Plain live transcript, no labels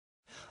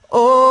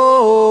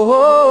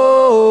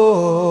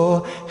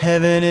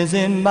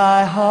in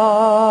my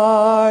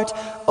heart.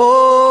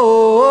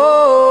 Oh,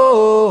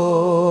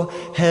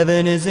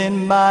 heaven is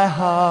in my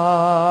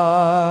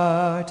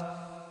heart.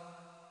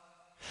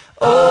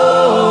 Oh,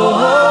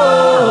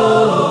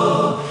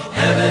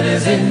 heaven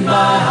is in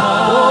my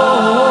heart.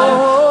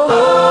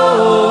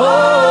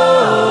 Oh,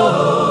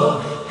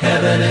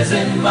 heaven is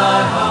in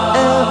my heart.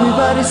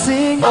 Everybody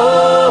sing.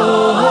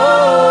 Oh,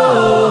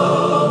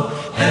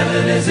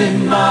 heaven is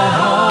in my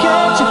heart.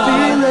 Can't you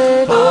feel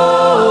it?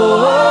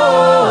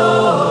 Oh,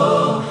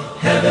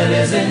 heaven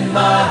is in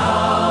my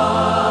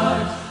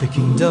heart. The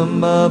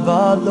kingdom of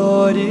our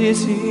Lord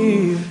is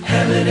here.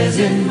 Heaven is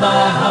in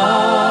my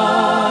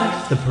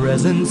heart. The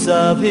presence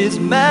of His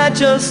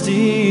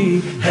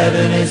majesty.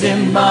 Heaven is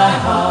in my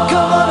heart.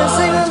 Come on and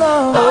sing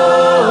along.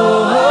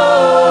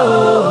 Oh,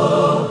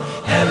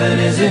 heaven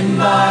is in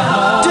my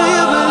heart. Do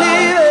you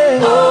believe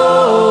it?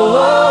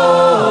 Oh,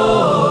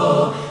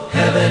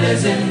 heaven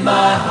is in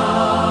my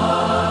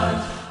heart.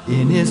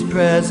 In His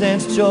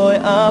presence joy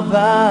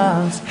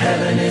abounds.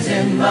 Heaven is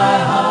in my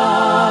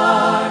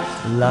heart.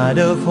 Light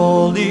of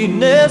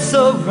holiness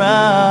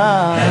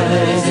around.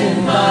 Heaven is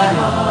in my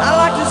heart. I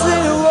like to sing.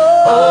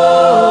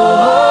 Oh,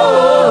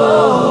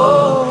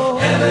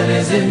 heaven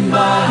is in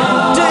my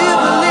heart. Do you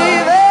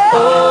believe it?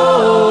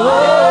 Oh,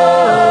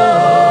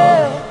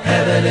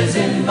 heaven is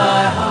in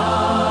my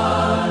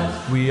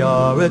heart. We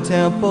are a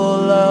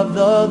temple of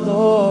the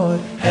Lord.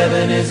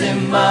 Heaven is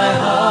in my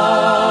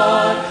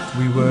heart.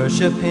 We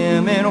worship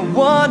Him in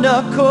one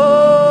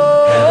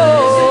accord.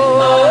 Heaven is